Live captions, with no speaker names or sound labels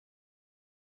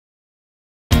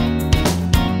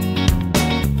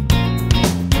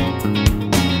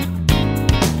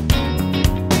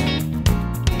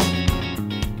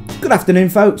Good afternoon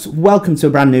folks, welcome to a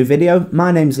brand new video.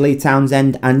 My name's Lee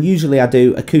Townsend and usually I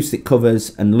do acoustic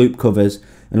covers and loop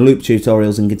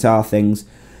tutorials and guitar things.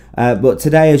 But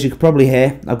today, as you could probably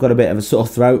hear, I've got a bit of a sore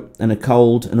throat and a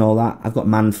cold and all that. I've got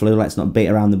man flu, let's not beat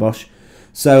around the bush.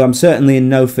 So I'm certainly in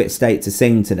no fit state to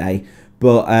sing today.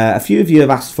 But a few of you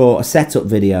have asked for a setup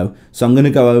video, so I'm going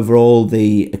to go over all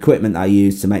the equipment that I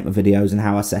use to make my videos and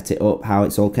how I set it up, how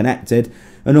it's all connected,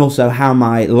 and also how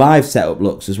my live setup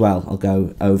looks as well. I'll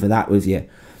go over that with you.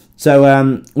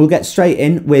 So we'll get straight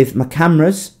in with my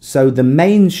cameras. So the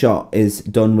main shot is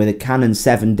done with a Canon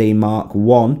 7D Mark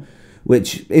I,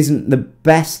 which isn't the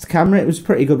best camera. It was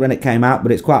pretty good when it came out,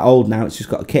 but it's quite old now. It's just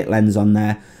got a kit lens on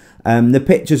there. The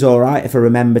picture's alright if I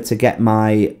remember to get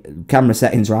my camera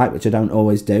settings right, which I don't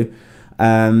always do.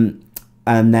 And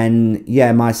then,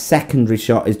 yeah, my secondary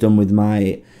shot is done with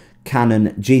my Canon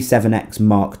G7X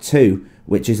Mark II,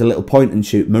 which is a little point and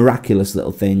shoot, miraculous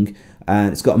little thing.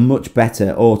 It's got a much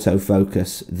better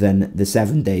autofocus than the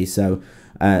 7D, so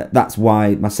that's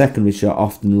why my secondary shot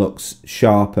often looks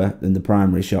sharper than the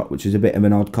primary shot, which is a bit of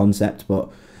an odd concept,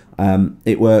 but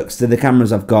it works. So the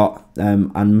cameras I've got,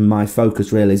 and my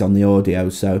focus really is on the audio,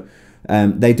 so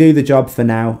they do the job for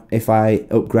now. If I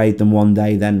upgrade them one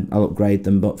day, then I'll upgrade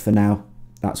them, but for now,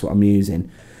 that's what I'm using.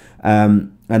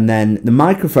 And then the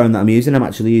microphone that I'm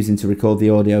actually using to record the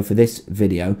audio for this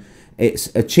video.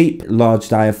 It's a cheap large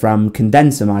diaphragm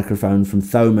condenser microphone from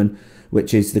Thomann,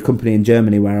 which is the company in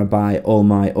Germany where I buy all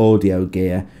my audio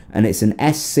gear, and it's an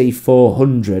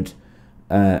SC400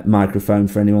 microphone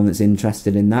for anyone that's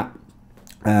interested in that.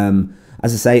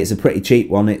 As I say, it's a pretty cheap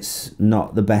one. It's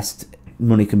not the best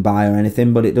money can buy or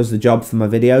anything, but it does the job for my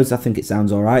videos. I think it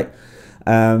sounds alright.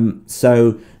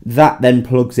 So that then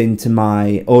plugs into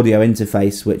my audio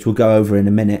interface, which we'll go over in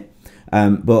a minute.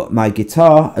 But my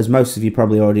guitar, as most of you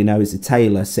probably already know, is a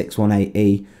Taylor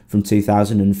 618E from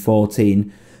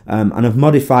 2014. And I've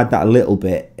modified that a little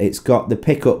bit. It's got the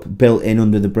pickup built in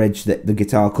under the bridge that the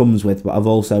guitar comes with, but I've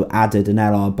also added an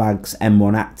LR Baggs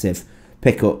M1 Active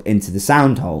pickup into the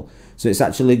sound hole. So it's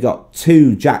actually got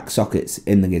two jack sockets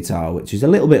in the guitar, which is a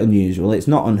little bit unusual. It's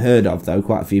not unheard of though,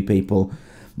 quite a few people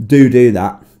do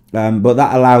that. But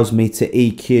that allows me to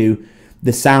EQ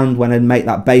the sound when I make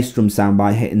that bass drum sound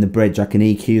by hitting the bridge. I can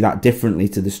EQ that differently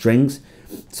to the strings.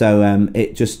 So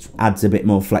it just adds a bit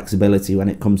more flexibility when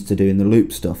it comes to doing the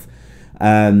loop stuff.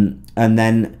 And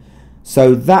then,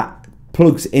 so that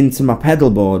plugs into my pedal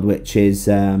board, which is,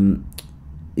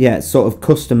 yeah, it's sort of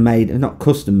custom made, not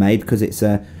custom made because it's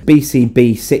a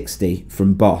BCB60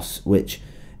 from Boss, which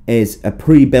is a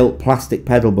pre-built plastic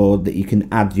pedal board that you can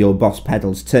add your Boss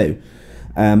pedals to.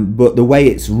 But the way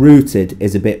it's routed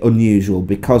is a bit unusual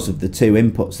because of the two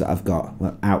inputs that I've got,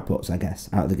 well, outputs I guess,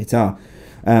 out of the guitar.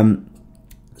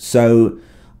 So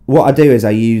what I do is I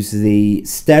use the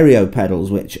stereo pedals,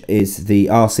 which is the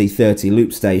RC30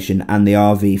 loop station and the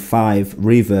RV5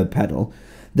 reverb pedal.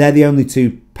 They're the only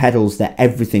two pedals that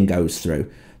everything goes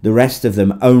through. The rest of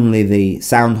them, only the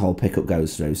sound hole pickup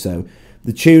goes through. So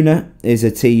the tuner is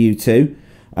a TU2.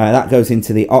 That goes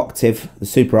into the octave, the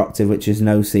super octave, which is an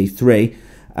OC3.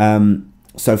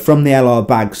 So from the LR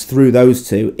Baggs through those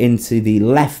two into the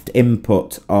left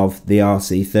input of the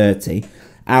RC30,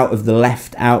 out of the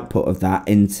left output of that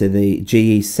into the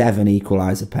GE7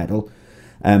 equalizer pedal,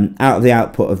 out of the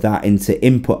output of that into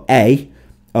input A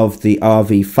of the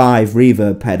RV5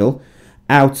 reverb pedal,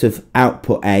 out of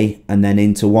output A and then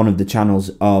into one of the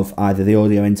channels of either the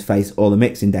audio interface or the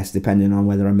mixing desk, depending on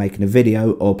whether I'm making a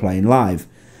video or playing live.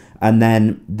 And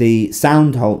then the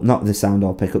sound hole, not the sound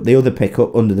hole pickup, the other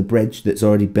pickup under the bridge that's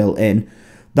already built in,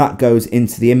 that goes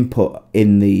into the input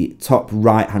in the top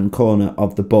right hand corner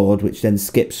of the board, which then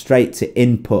skips straight to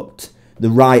input, the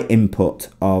right input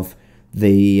of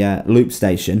the loop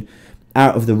station,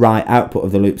 out of the right output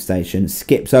of the loop station,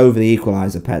 skips over the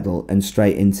equalizer pedal and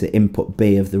straight into input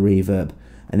B of the reverb,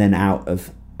 and then out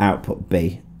of output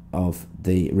B of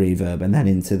the reverb, and then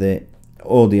into the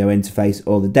audio interface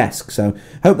or the desk. So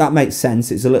hope that makes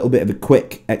sense. It's a little bit of a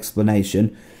quick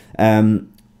explanation.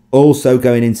 Also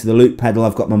going into the loop pedal,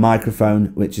 I've got my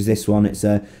microphone, which is this one. It's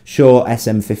a Shure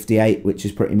SM58, which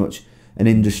is pretty much an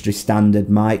industry standard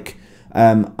mic.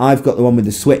 I've got the one with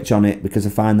the switch on it because I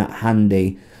find that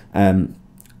handy.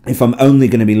 If I'm only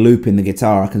going to be looping the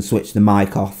guitar, I can switch the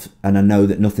mic off and I know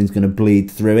that nothing's going to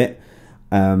bleed through it.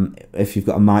 If you've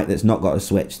got a mic that's not got a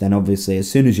switch, then obviously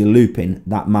as soon as you're looping,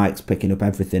 that mic's picking up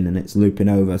everything and it's looping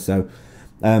over. So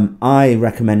I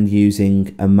recommend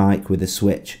using a mic with a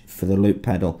switch for the loop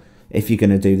pedal if you're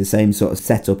going to do the same sort of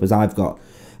setup as I've got.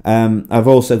 I've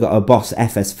also got a Boss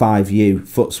FS5U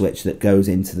foot switch that goes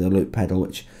into the loop pedal,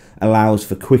 which allows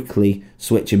for quickly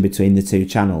switching between the two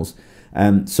channels.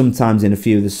 Sometimes in a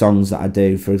few of the songs that I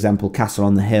do, for example Castle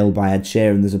on the Hill by Ed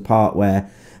Sheeran, there's a part where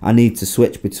I need to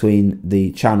switch between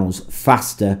the channels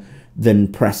faster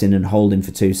than pressing and holding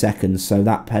for 2 seconds, so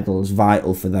that pedal is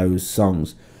vital for those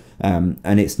songs.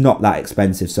 And it's not that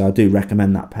expensive, so I do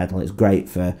recommend that pedal. It's great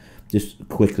for just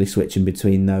quickly switching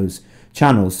between those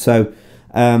channels. So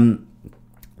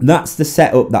that's the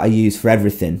setup that I use for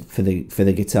everything for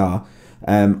the guitar.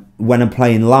 When I'm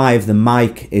playing live, the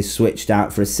mic is switched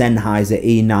out for a Sennheiser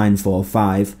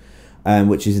E945,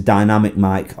 which is a dynamic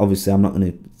mic. Obviously, I'm not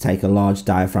going to take a large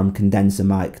diaphragm condenser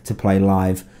mic to play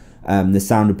live. The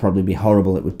sound would probably be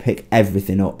horrible. It would pick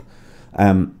everything up.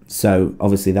 So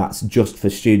obviously that's just for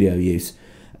studio use.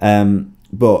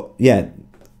 But yeah,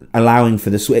 allowing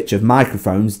for the switch of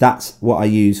microphones, that's what I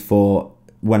use for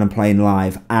when I'm playing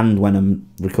live and when I'm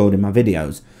recording my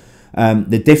videos.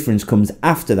 The difference comes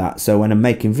after that. So when I'm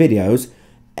making videos,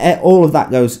 all of that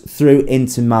goes through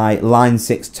into my Line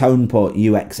 6 tone port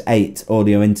UX8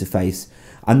 audio interface.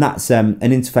 And that's an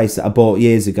interface that I bought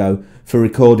years ago for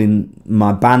recording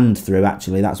my band through,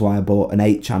 actually. That's why I bought an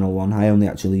 8-channel one. I only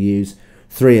actually use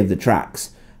 3 of the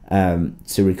tracks to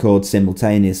record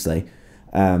simultaneously.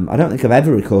 I don't think I've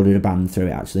ever recorded a band through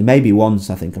it, actually. Maybe once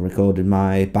I think I recorded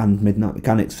my band Midnight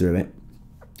Mechanics through it.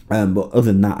 But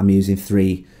other than that, I'm using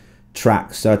 3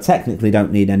 tracks. So I technically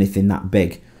don't need anything that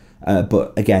big.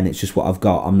 But again, it's just what I've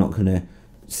got. I'm not going to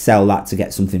sell that to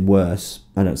get something worse.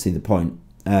 I don't see the point.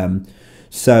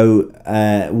 So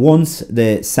once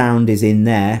the sound is in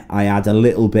there, I add a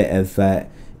little bit of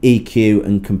EQ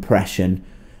and compression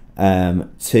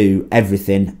to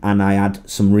everything, and I add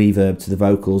some reverb to the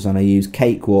vocals, and I use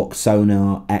Cakewalk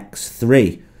Sonar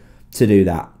X3 to do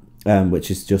that,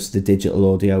 which is just the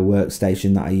digital audio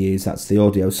workstation that I use. That's the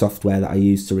audio software that I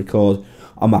use to record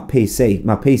on my PC.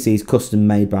 My PC is custom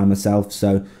made by myself,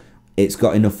 so it's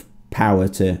got enough power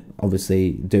to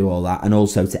obviously do all that, and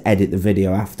also to edit the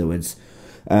video afterwards.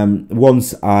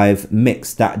 Once I've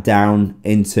mixed that down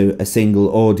into a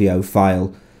single audio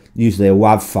file, usually a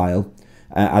WAV file,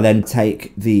 I then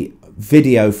take the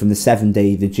video from the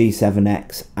 7D, the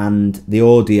G7X, and the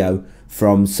audio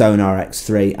from Sonar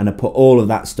X3, and I put all of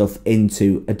that stuff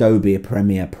into Adobe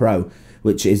Premiere Pro,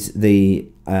 which is the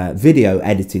video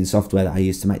editing software that I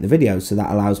use to make the videos. So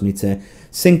that allows me to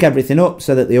sync everything up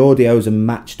so that the audios are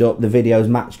matched up, the videos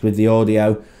matched with the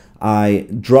audio. I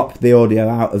drop the audio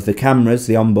out of the cameras,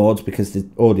 the onboards, because the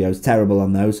audio is terrible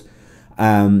on those.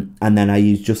 And then I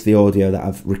use just the audio that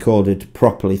I've recorded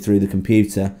properly through the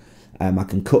computer. I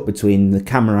can cut between the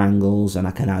camera angles, and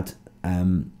I can add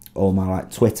all my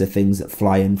Twitter things that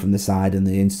fly in from the side, and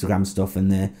the Instagram stuff,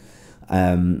 and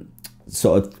the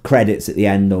sort of credits at the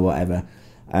end or whatever.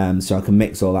 So I can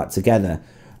mix all that together.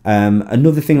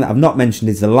 Another thing that I've not mentioned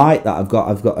is the light that I've got.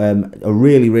 I've got a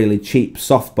really cheap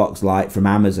softbox light from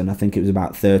Amazon. I think it was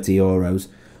about 30 euros.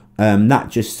 That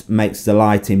just makes the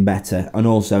lighting better and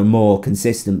also more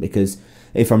consistent, because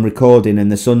if I'm recording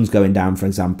and the sun's going down, for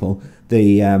example,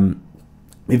 the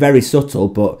be very subtle,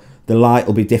 but the light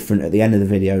will be different at the end of the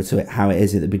video to how it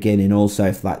is at the beginning. Also,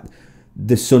 if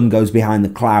the sun goes behind the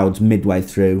clouds midway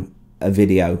through a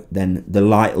video, then the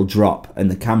light will drop and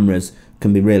the cameras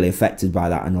can be really affected by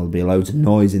that, and there'll be loads of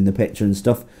noise in the picture and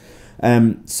stuff.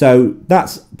 So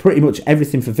that's pretty much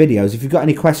everything for videos. If you've got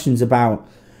any questions about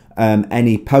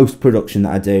any post-production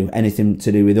that I do, anything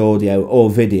to do with audio or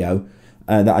video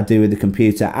that I do with the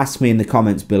computer, ask me in the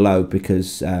comments below,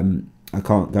 because I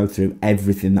can't go through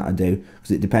everything that I do,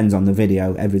 because it depends on the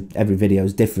video. Every video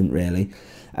is different, really.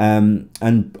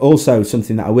 And also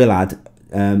something that I will add,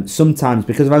 sometimes,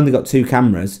 because I've only got 2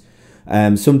 cameras,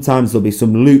 sometimes there'll be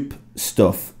some loop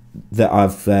stuff that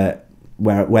I've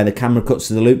where the camera cuts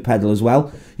to the loop pedal as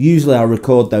well. Usually I'll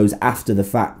record those after the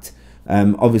fact.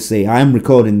 Obviously I am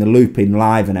recording the looping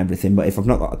live and everything, but if I've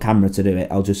not got a camera to do it,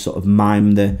 I'll just sort of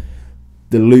mime the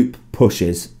loop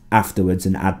pushes afterwards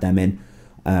and add them in,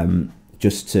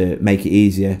 just to make it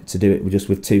easier to do it just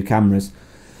with 2 cameras.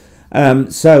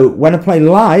 So when I play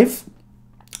live,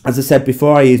 as I said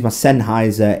before, I use my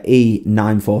Sennheiser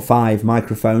E945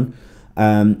 microphone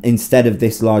instead of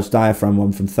this large diaphragm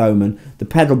one from Thomann. The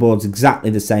pedal board's exactly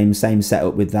the same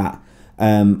setup with that.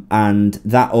 And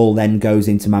that all then goes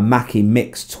into my Mackie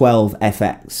Mix 12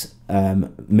 FX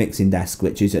mixing desk,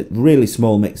 which is a really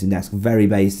small mixing desk, very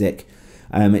basic.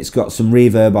 It's got some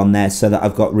reverb on there, so that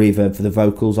I've got reverb for the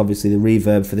vocals. Obviously the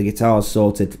reverb for the guitar is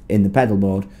sorted in the pedal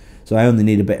board, so I only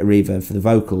need a bit of reverb for the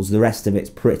vocals. The rest of it's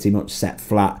pretty much set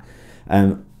flat.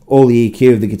 All the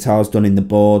EQ of the guitar is done in the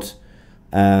board.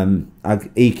 I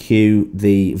EQ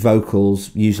the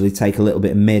vocals, usually take a little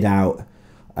bit of mid out,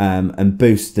 and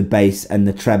boost the bass and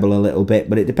the treble a little bit,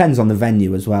 but it depends on the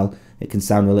venue as well. It can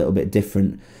sound a little bit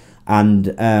different.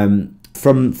 And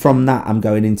from that, I'm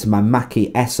going into my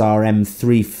Mackie SRM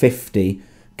 350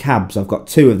 cabs. I've got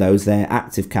two of those. They're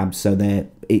active cabs, so they're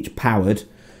each powered.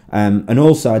 And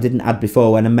also, I didn't add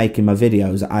before, when I'm making my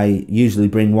videos, I usually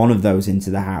bring one of those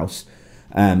into the house,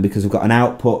 because I've got an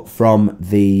output from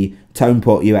the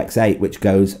TonePort UX8 which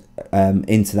goes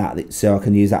into that, so I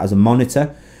can use that as a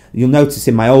monitor. You'll notice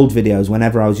in my old videos,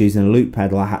 whenever I was using a loop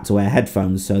pedal, I had to wear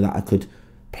headphones so that I could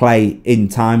play in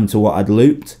time to what I'd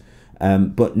looped.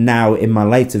 But now in my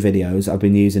later videos, I've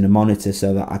been using a monitor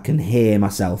so that I can hear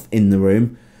myself in the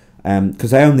room,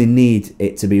 because I only need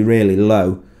it to be really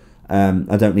low.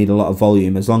 I don't need a lot of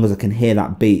volume. As long as I can hear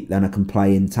that beat, then I can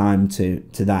play in time to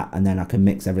that, and then I can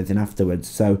mix everything afterwards.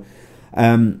 So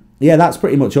yeah, that's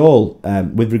pretty much all.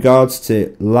 With regards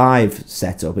to live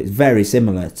setup, it's very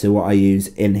similar to what I use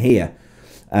in here.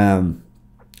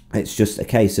 It's just a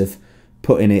case of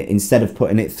putting it, instead of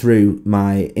putting it through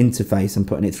my interface, I'm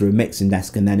putting it through a mixing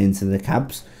desk and then into the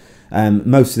cabs.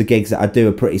 Most of the gigs that I do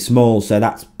are pretty small, so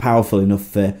that's powerful enough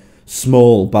for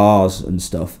small bars and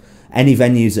stuff. Any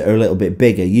venues that are a little bit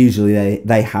bigger, usually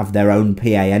they have their own PA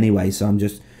anyway, so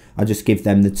I just give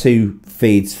them the two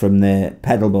feeds from the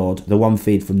pedal board, the one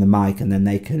feed from the mic, and then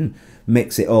they can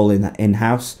mix it all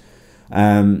in-house.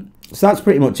 So that's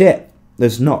pretty much it.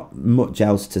 There's not much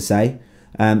else to say.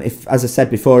 As I said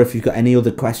before, if you've got any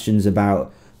other questions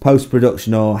about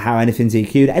post-production or how anything's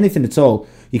EQ'd, anything at all,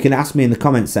 you can ask me in the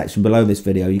comments section below this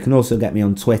video. You can also get me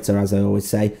on Twitter, as I always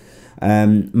say.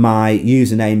 My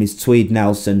username is Tweed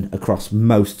Nelson across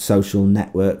most social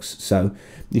networks, so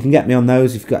you can get me on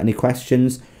those if you've got any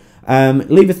questions.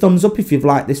 Leave a thumbs up if you've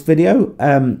liked this video.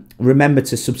 Remember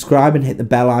to subscribe and hit the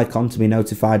bell icon to be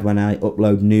notified when I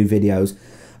upload new videos.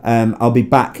 I'll be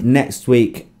back next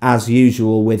week as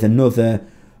usual with another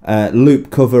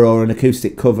loop cover or an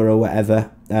acoustic cover or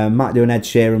whatever. Might do an Ed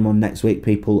Sheeran one next week.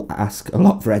 People ask a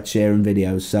lot for Ed Sheeran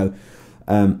videos, so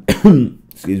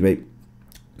excuse me.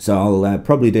 So I'll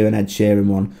probably do an Ed Sheeran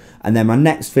one. And then my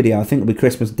next video, I think, will be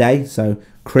Christmas Day. So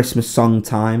Christmas song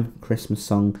time. Christmas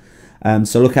song.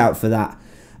 So look out for that.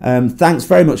 Thanks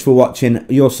very much for watching.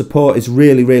 Your support is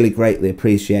really, really greatly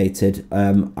appreciated.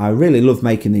 I really love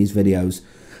making these videos.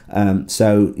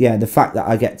 So yeah, the fact that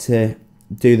I get to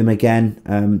do them again.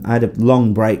 I had a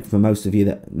long break for most of you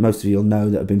will know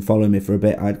that have been following me for a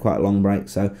bit. I had quite a long break.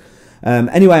 So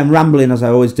anyway, I'm rambling as I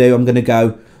always do. I'm going to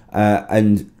go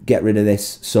and get rid of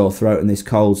this sore throat and this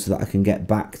cold so that I can get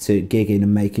back to gigging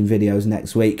and making videos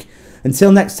next week.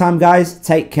 Until next time, guys,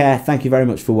 take care. Thank you very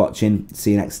much for watching.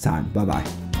 See you next time. Bye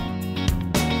bye.